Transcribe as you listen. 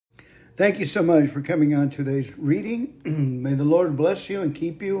Thank you so much for coming on today's reading. May the Lord bless you and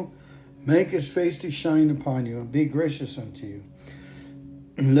keep you, make his face to shine upon you, and be gracious unto you.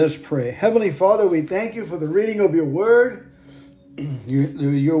 Let's pray. Heavenly Father, we thank you for the reading of your word.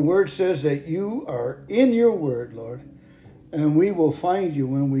 Your word says that you are in your word, Lord, and we will find you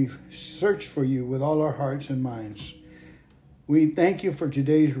when we search for you with all our hearts and minds. We thank you for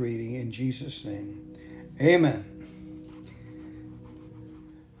today's reading in Jesus' name. Amen.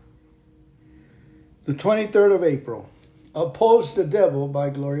 The 23rd of April, Oppose the Devil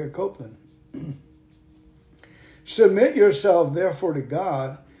by Gloria Copeland. Submit yourself therefore to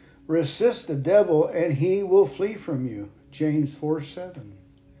God, resist the devil and he will flee from you. James 4:7.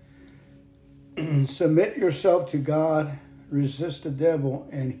 Submit yourself to God, resist the devil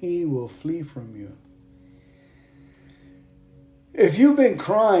and he will flee from you. If you've been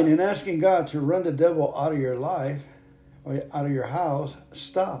crying and asking God to run the devil out of your life, or out of your house,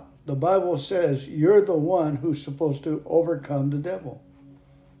 stop. The Bible says you're the one who's supposed to overcome the devil.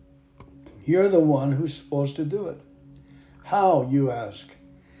 You're the one who's supposed to do it. How, you ask?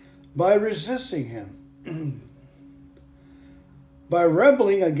 By resisting him. By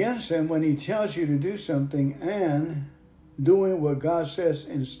rebelling against him when he tells you to do something and doing what God says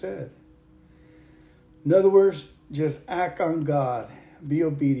instead. In other words, just act on God. Be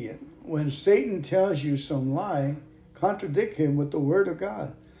obedient. When Satan tells you some lie, contradict him with the word of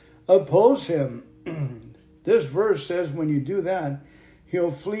God. Oppose him. This verse says when you do that, he'll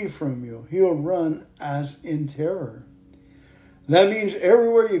flee from you. He'll run as in terror. That means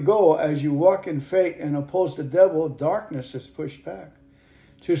everywhere you go, as you walk in faith and oppose the devil, darkness is pushed back.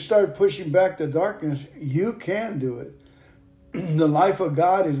 To start pushing back the darkness, you can do it. The life of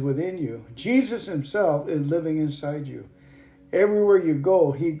God is within you. Jesus himself is living inside you. Everywhere you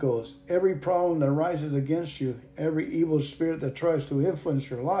go, he goes. Every problem that rises against you, every evil spirit that tries to influence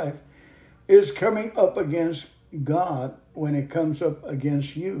your life is coming up against God when it comes up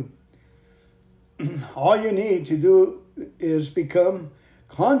against you. All you need to do is become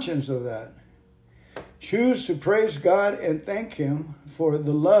conscious of that. Choose to praise God and thank him for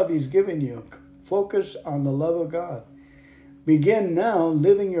the love he's given you. Focus on the love of God. Begin now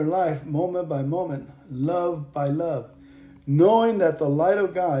living your life moment by moment, love by love. Knowing that the light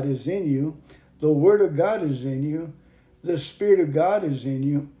of God is in you, the word of God is in you, the Spirit of God is in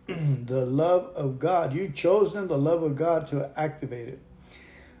you, the love of God. You've chosen the love of God to activate it.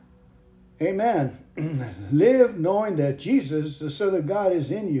 Amen. Live knowing that Jesus, the Son of God,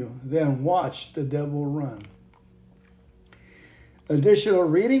 is in you. Then watch the devil run. Additional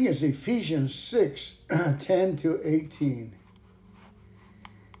reading is Ephesians 6:10-18.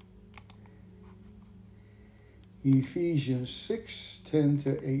 Ephesians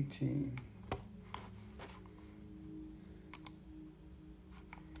 6:10-18.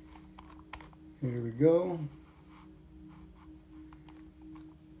 Here we go.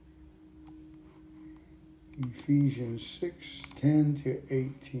 Ephesians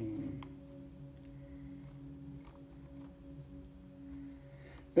 6:10-18.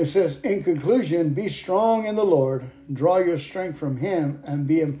 It says, in conclusion, be strong in the Lord, draw your strength from him, and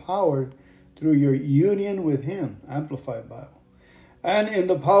be empowered through your union with him, Amplified Bible, and in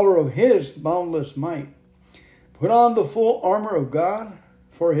the power of his boundless might. Put on the full armor of God,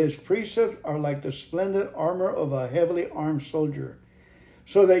 for his precepts are like the splendid armor of a heavily armed soldier,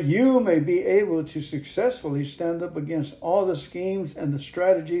 so that you may be able to successfully stand up against all the schemes and the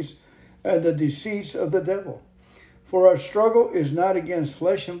strategies and the deceits of the devil. For our struggle is not against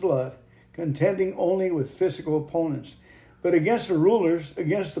flesh and blood, contending only with physical opponents, but against the rulers,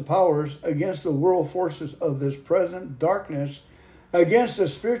 against the powers, against the world forces of this present darkness, against the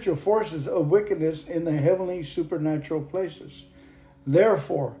spiritual forces of wickedness in the heavenly supernatural places.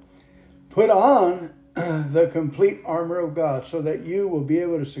 Therefore, put on the complete armor of God so that you will be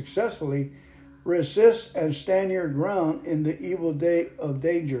able to successfully resist and stand your ground in the evil day of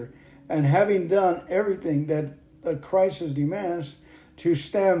danger, and having done everything that the crisis demands, to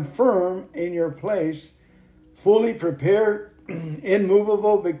stand firm in your place, fully prepared,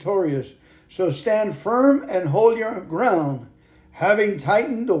 immovable, victorious. So stand firm and hold your ground, having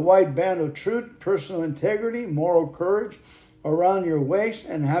tightened the white band of truth, personal integrity, moral courage around your waist,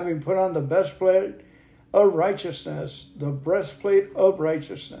 and having put on the breastplate of righteousness,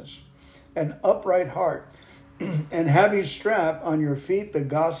 an upright heart, and having strapped on your feet the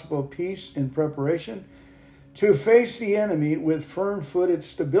gospel of peace in preparation, to face the enemy with firm-footed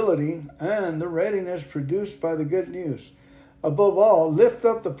stability and the readiness produced by the good news. Above all, lift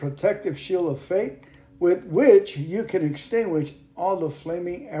up the protective shield of faith with which you can extinguish all the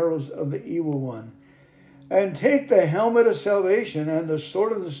flaming arrows of the evil one. And take the helmet of salvation and the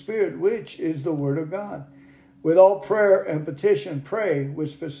sword of the Spirit, which is the word of God. With all prayer and petition, pray with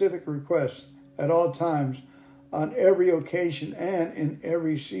specific requests at all times, on every occasion, and in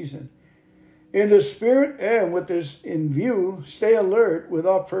every season. In the Spirit and with this in view, stay alert with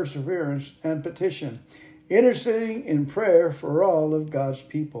all perseverance and petition, interceding in prayer for all of God's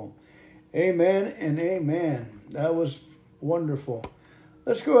people. Amen and amen. That was wonderful.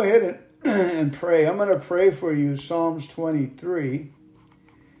 Let's go ahead and pray. I'm going to pray for you Psalms 23.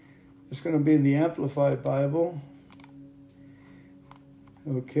 It's going to be in the Amplified Bible.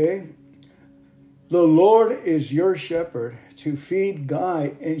 Okay. The Lord is your shepherd, to feed,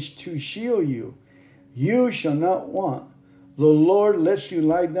 guide, and to shield you. You shall not want. The Lord lets you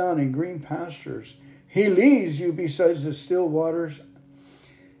lie down in green pastures. He leads you beside the still waters.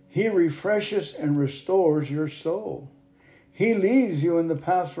 He refreshes and restores your soul. He leads you in the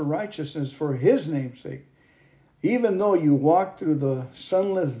paths of righteousness for his name's sake. Even though you walk through the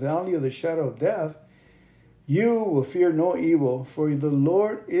sunless valley of the shadow of death, you will fear no evil, for the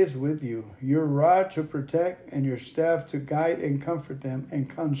Lord is with you, your rod to protect and your staff to guide and comfort them and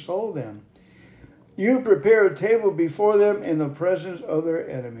console them. You prepare a table before them in the presence of their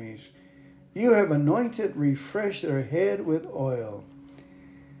enemies. You have anointed, refreshed their head with oil.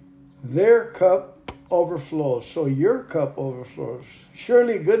 Their cup overflows, so your cup overflows.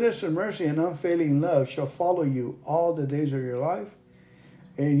 Surely goodness and mercy and unfailing love shall follow you all the days of your life,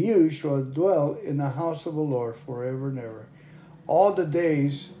 and you shall dwell in the house of the Lord forever and ever. All the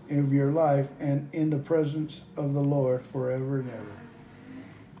days of your life and in the presence of the Lord forever and ever.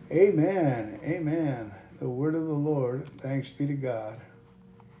 Amen. Amen. The word of the Lord. Thanks be to God.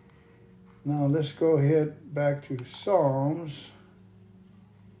 Now let's go ahead back to Psalms.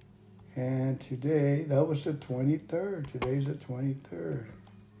 And today, that was the 23rd. Today's the 23rd.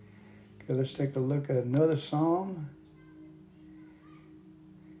 Okay, let's take a look at another psalm.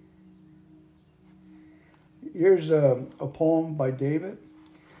 Here's a poem by David.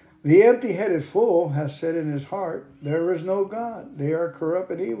 The empty-headed fool has said in his heart, there is no God. They are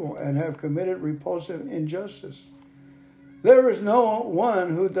corrupt and evil and have committed repulsive injustice. There is no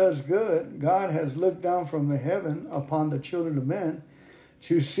one who does good. God has looked down from the heaven upon the children of men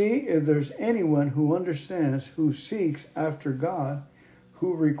to see if there's anyone who understands, who seeks after God,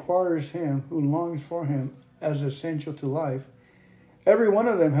 who requires him, who longs for him as essential to life. Every one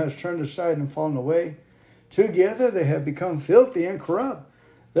of them has turned aside and fallen away. Together they have become filthy and corrupt.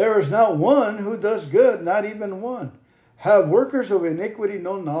 There is not one who does good, not even one. Have workers of iniquity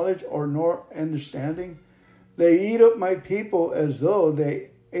no knowledge or nor understanding? They eat up my people as though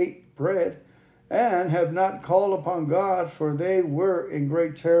they ate bread, and have not called upon God, for they were in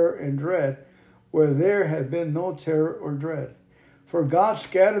great terror and dread, where there had been no terror or dread. For God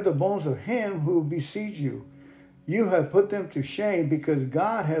scattered the bones of him who besieged you. You have put them to shame, because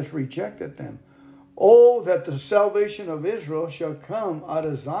God has rejected them. Oh, that the salvation of Israel shall come out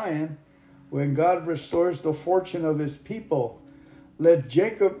of Zion, when God restores the fortune of his people. Let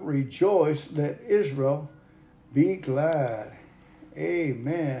Jacob rejoice, let Israel be glad.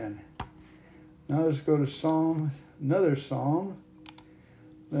 Amen. Now let's go to another psalm.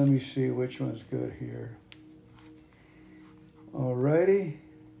 Let me see which one's good here. Alrighty.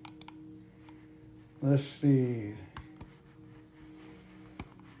 Let's see.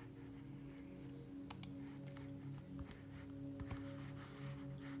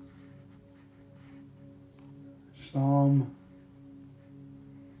 Psalm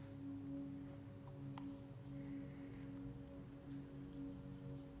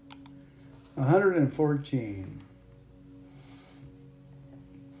 114.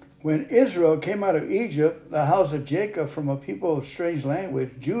 When Israel came out of Egypt, the house of Jacob from a people of strange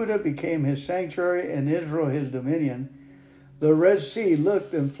language, Judah became his sanctuary and Israel his dominion. The Red Sea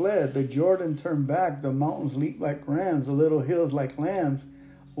looked and fled. The Jordan turned back. The mountains leaped like rams, the little hills like lambs.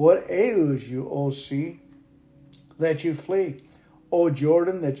 What ails you, O sea, that you flee? O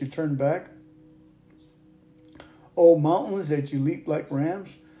Jordan, that you turn back? O mountains, that you leap like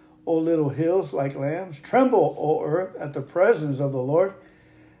rams? O little hills like lambs? Tremble, O earth, at the presence of the Lord,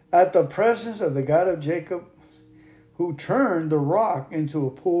 at the presence of the God of Jacob, who turned the rock into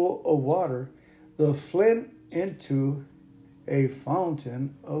a pool of water, the flint into a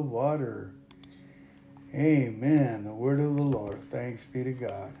fountain of water. Amen. The word of the Lord. Thanks be to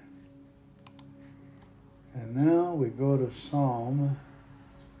God. And now we go to Psalm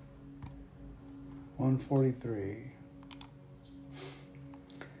 143.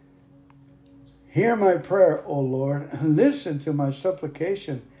 Hear my prayer, O Lord. Listen to my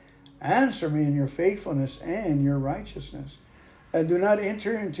supplication. Answer me in your faithfulness and your righteousness. And do not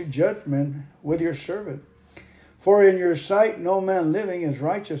enter into judgment with your servant. For in your sight no man living is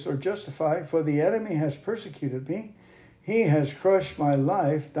righteous or justified, for the enemy has persecuted me. He has crushed my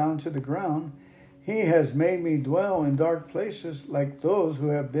life down to the ground. He has made me dwell in dark places like those who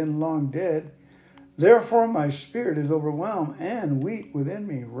have been long dead. Therefore my spirit is overwhelmed and weak within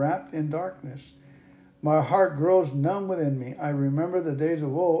me, wrapped in darkness. My heart grows numb within me. I remember the days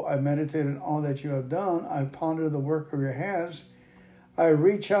of old. I meditate on all that you have done. I ponder the work of your hands. I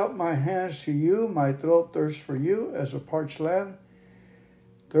reach out my hands to you. My throat thirsts for you as a parched land,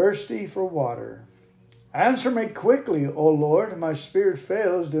 thirsty for water. Answer me quickly, O Lord. My spirit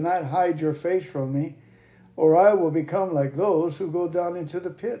fails. Do not hide your face from me, or I will become like those who go down into the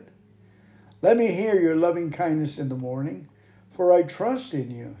pit. Let me hear your loving kindness in the morning, for I trust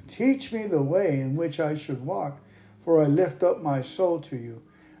in you. Teach me the way in which I should walk, for I lift up my soul to you.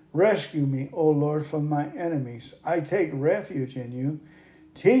 Rescue me, O Lord, from my enemies. I take refuge in you.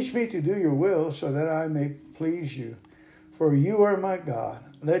 Teach me to do your will so that I may please you. For you are my God.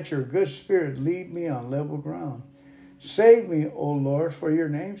 Let your good spirit lead me on level ground. Save me, O Lord, for your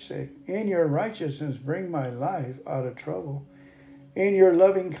name's sake. In your righteousness, bring my life out of trouble. In your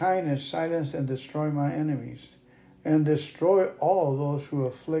loving kindness, silence and destroy my enemies, and destroy all those who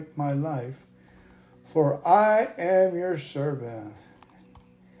afflict my life. For I am your servant.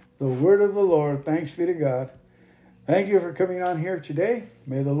 The word of the Lord. Thanks be to God. Thank you for coming on here today.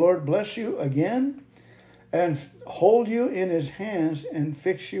 May the Lord bless you again and hold you in his hands and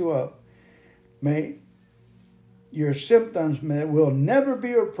fix you up. May your symptoms will never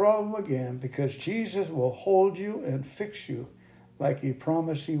be a problem again, because Jesus will hold you and fix you like he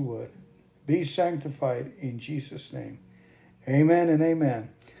promised he would. Be sanctified in Jesus' name. Amen and amen.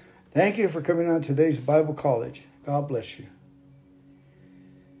 Thank you for coming on today's Bible College. God bless you.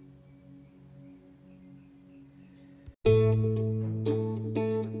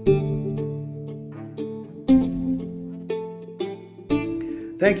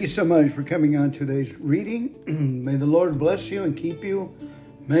 Thank you so much for coming on today's reading. May the Lord bless you and keep you,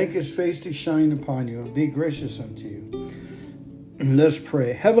 make his face to shine upon you, and be gracious unto you. Let's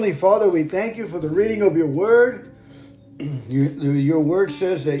pray. Heavenly Father, we thank you for the reading of your word. Your word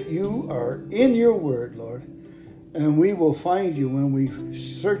says that you are in your word, Lord, and we will find you when we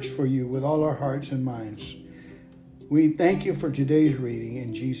search for you with all our hearts and minds. We thank you for today's reading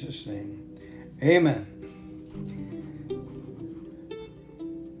in Jesus' name. Amen.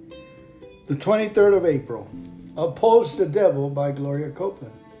 The 23rd of April, Oppose the Devil by Gloria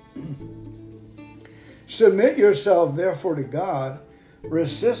Copeland. Submit yourself therefore to God,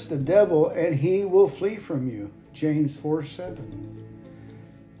 resist the devil and he will flee from you. James 4:7.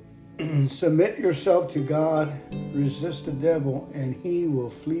 Submit yourself to God, resist the devil and he will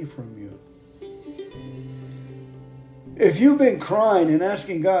flee from you. If you've been crying and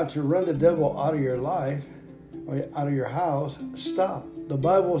asking God to run the devil out of your life, or out of your house, stop. The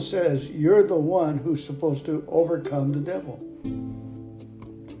Bible says you're the one who's supposed to overcome the devil.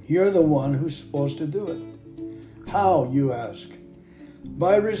 You're the one who's supposed to do it. How, you ask?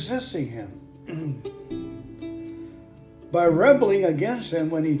 By resisting him. By rebelling against him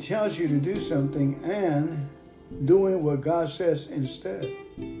when he tells you to do something and doing what God says instead.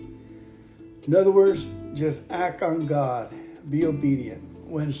 In other words, just act on God. Be obedient.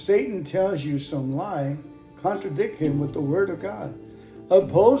 When Satan tells you some lie, contradict him with the word of God.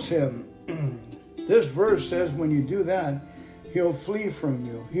 Oppose him. This verse says when you do that, he'll flee from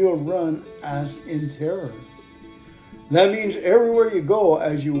you. He'll run as in terror. That means everywhere you go,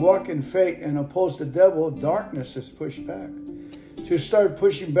 as you walk in faith and oppose the devil, darkness is pushed back. To start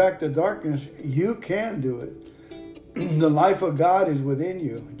pushing back the darkness, you can do it. The life of God is within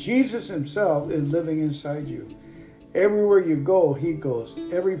you. Jesus himself is living inside you. Everywhere you go, he goes.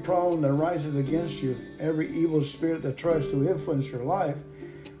 Every problem that rises against you, every evil spirit that tries to influence your life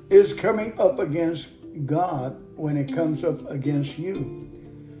is coming up against God when it comes up against you.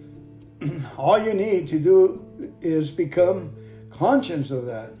 All you need to do is become conscious of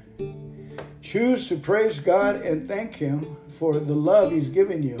that. Choose to praise God and thank him for the love he's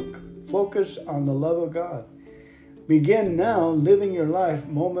given you. Focus on the love of God. Begin now living your life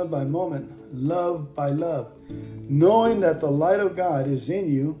moment by moment, love by love, knowing that the light of God is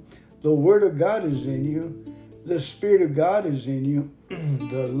in you, the word of God is in you, the Spirit of God is in you,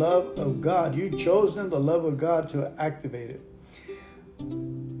 the love of God. You've chosen the love of God to activate it.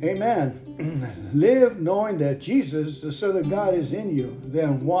 Amen. Live knowing that Jesus, the Son of God, is in you.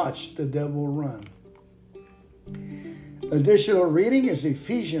 Then watch the devil run. Additional reading is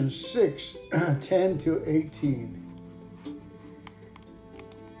Ephesians 6, 10 to 18.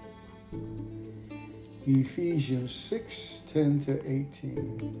 Ephesians 6, 10 to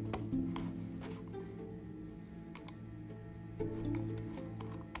 18.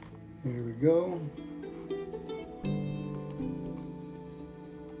 Here we go.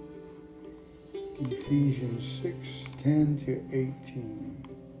 Ephesians 6:10 to 18.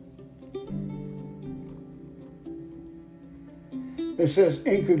 It says,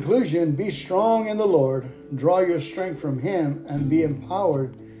 in conclusion, be strong in the Lord, draw your strength from Him, and be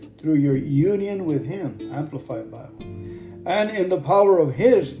empowered through your union with Him, Amplified Bible, and in the power of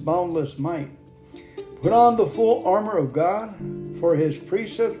His boundless might. Put on the full armor of God, for His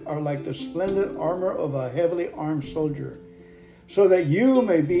precepts are like the splendid armor of a heavily armed soldier, so that you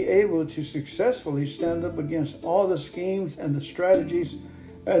may be able to successfully stand up against all the schemes and the strategies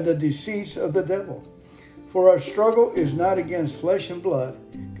and the deceits of the devil. For our struggle is not against flesh and blood,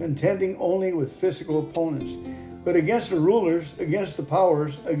 contending only with physical opponents, but against the rulers, against the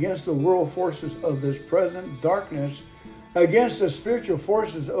powers, against the world forces of this present darkness, against the spiritual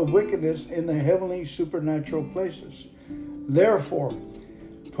forces of wickedness in the heavenly supernatural places. Therefore,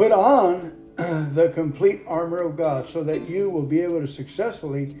 put on the complete armor of God, so that you will be able to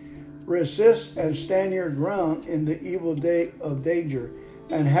successfully resist and stand your ground in the evil day of danger,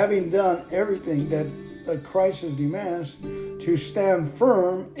 and having done everything that a crisis demands, to stand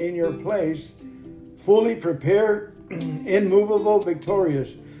firm in your place, fully prepared, immovable,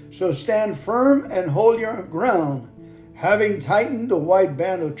 victorious. So stand firm and hold your ground, having tightened the white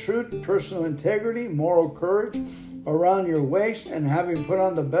band of truth, personal integrity, moral courage around your waist, and having put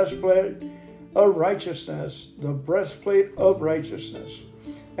on the breastplate of righteousness,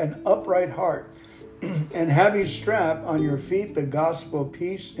 an upright heart, and having strapped on your feet the gospel of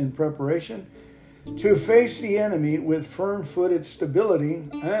peace in preparation to face the enemy with firm-footed stability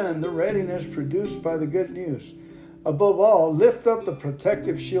and the readiness produced by the good news. Above all, lift up the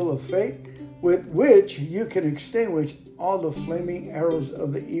protective shield of faith, with which you can extinguish all the flaming arrows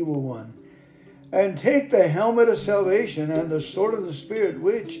of the evil one. And take the helmet of salvation and the sword of the Spirit,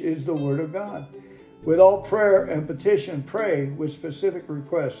 which is the word of God. With all prayer and petition, pray with specific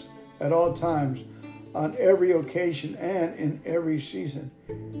requests at all times, on every occasion, and in every season.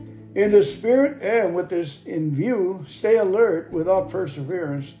 In the Spirit, and with this in view, stay alert with all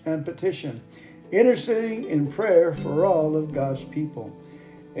perseverance and petition, interceding in prayer for all of God's people.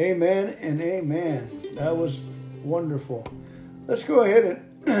 Amen and amen. That was wonderful. Let's go ahead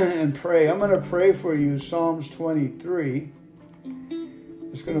and pray. I'm going to pray for you Psalms 23.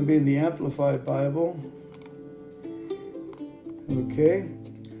 It's going to be in the Amplified Bible. Okay.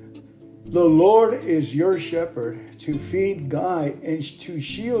 The Lord is your shepherd, to feed, guide, and to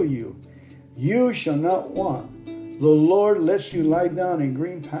shield you. You shall not want. The Lord lets you lie down in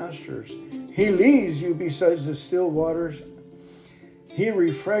green pastures. He leads you beside the still waters. He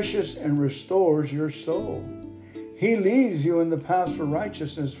refreshes and restores your soul. He leads you in the paths of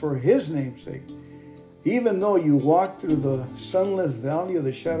righteousness for His name's sake. Even though you walk through the sunless valley of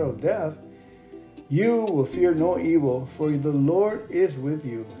the shadow of death, you will fear no evil, for the Lord is with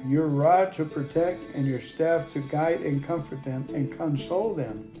you. Your rod to protect and your staff to guide and comfort them and console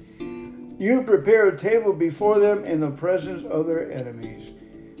them. You prepare a table before them in the presence of their enemies.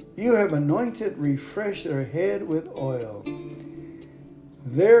 You have refreshed their head with oil.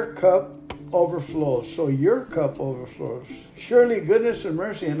 Their cup overflows, so your cup overflows. Surely goodness and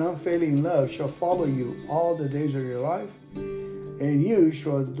mercy and unfailing love shall follow you all the days of your life, and you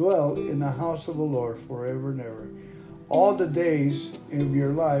shall dwell in the house of the Lord forever and ever. All the days of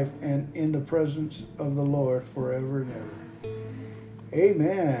your life, and in the presence of the Lord forever and ever.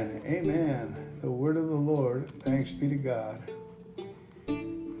 Amen. Amen. The word of the Lord. Thanks be to God.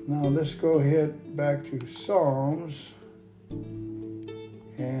 Now let's go ahead back to Psalms.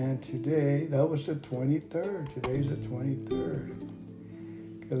 And today, that was the 23rd. Today's the 23rd.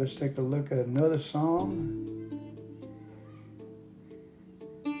 Okay, let's take a look at another psalm.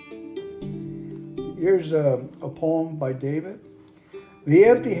 Here's a poem by David. The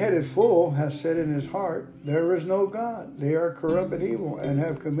empty-headed fool has said in his heart, there is no God. They are corrupt and evil and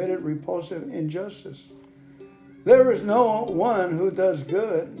have committed repulsive injustice. There is no one who does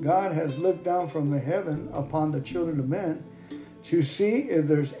good. God has looked down from the heaven upon the children of men to see if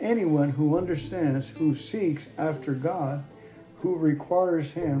there's anyone who understands, who seeks after God, who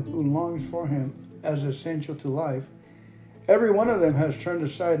requires Him, who longs for Him as essential to life. Every one of them has turned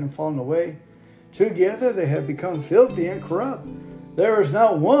aside and fallen away. Together they have become filthy and corrupt. There is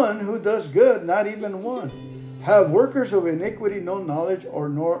not one who does good, not even one. Have workers of iniquity no knowledge or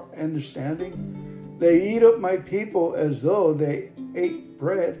nor understanding? They eat up my people as though they ate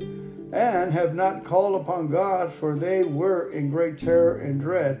bread, and have not called upon God, for they were in great terror and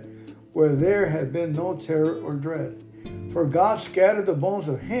dread, where there had been no terror or dread. For God scattered the bones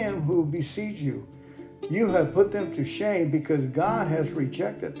of him who besieged you. You have put them to shame, because God has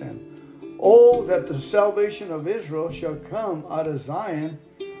rejected them. Oh, that the salvation of Israel shall come out of Zion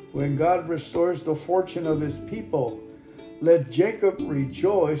when God restores the fortune of his people. Let Jacob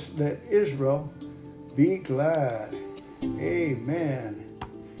rejoice, let Israel be glad. Amen.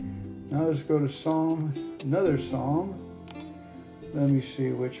 Now let's go to Psalm, another Psalm. Let me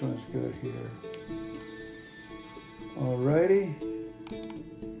see which one's good here. Alrighty.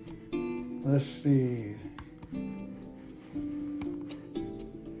 Let's see.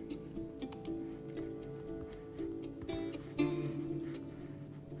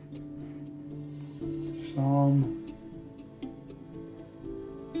 Psalm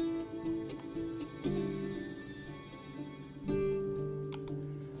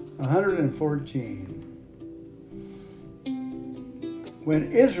 114.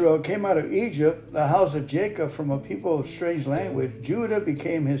 When Israel came out of Egypt, the house of Jacob from a people of strange language, Judah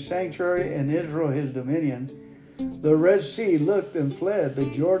became his sanctuary and Israel his dominion. The Red Sea looked and fled. The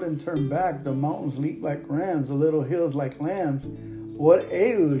Jordan turned back. The mountains leaped like rams, the little hills like lambs. What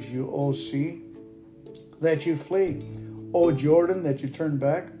ails you, O sea, that you flee? O Jordan, that you turn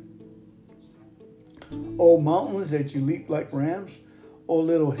back? O mountains, that you leap like rams? O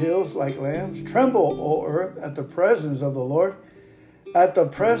little hills like lambs? Tremble, O earth, at the presence of the Lord, at the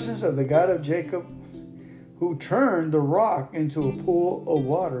presence of the God of Jacob, who turned the rock into a pool of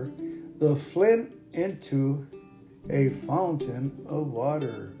water, the flint into a fountain of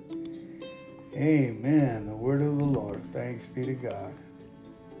water. Amen. The word of the Lord. Thanks be to God.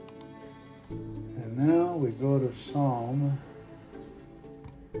 And now we go to Psalm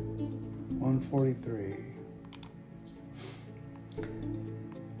 143.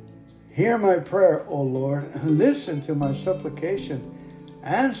 Hear my prayer, O Lord. Listen to my supplication.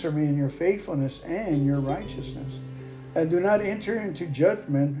 Answer me in your faithfulness and your righteousness. And do not enter into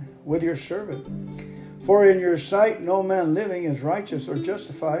judgment with your servant. For in your sight no man living is righteous or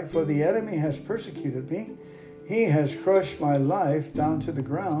justified, for the enemy has persecuted me. He has crushed my life down to the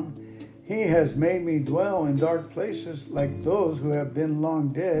ground. He has made me dwell in dark places like those who have been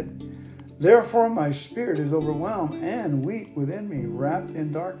long dead. Therefore my spirit is overwhelmed and weak within me, wrapped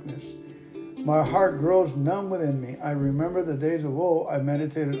in darkness. My heart grows numb within me. I remember the days of old. I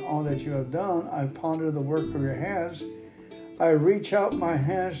meditated on all that you have done. I ponder the work of your hands. I reach out my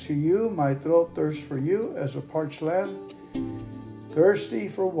hands to you. My throat thirsts for you as a parched land, thirsty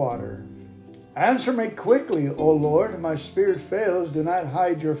for water. Answer me quickly, O Lord. My spirit fails. Do not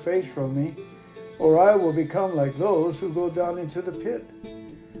hide your face from me, or I will become like those who go down into the pit.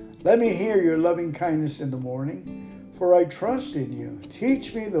 Let me hear your loving kindness in the morning, for I trust in you.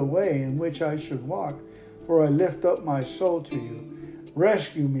 Teach me the way in which I should walk, for I lift up my soul to you.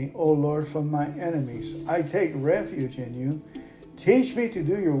 Rescue me, O Lord, from my enemies. I take refuge in you. Teach me to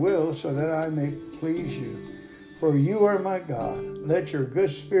do your will so that I may please you. For you are my God. Let your good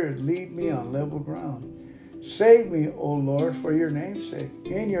spirit lead me on level ground. Save me, O Lord, for your name's sake.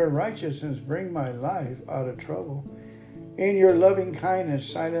 In your righteousness, bring my life out of trouble. In your loving kindness,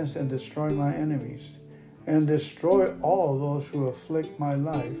 silence and destroy my enemies, and destroy all those who afflict my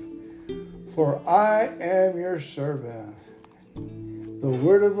life. For I am your servant. The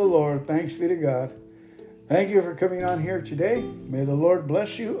word of the Lord. Thanks be to God. Thank you for coming on here today. May the Lord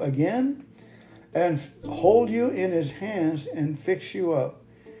bless you again and hold you in his hands and fix you up.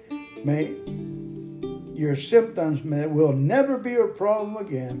 May your symptoms will never be a problem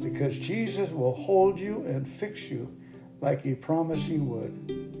again, because Jesus will hold you and fix you like he promised he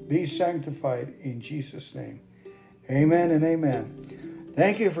would. Be sanctified in Jesus' name. Amen and amen.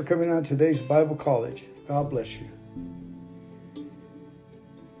 Thank you for coming on today's Bible College. God bless you.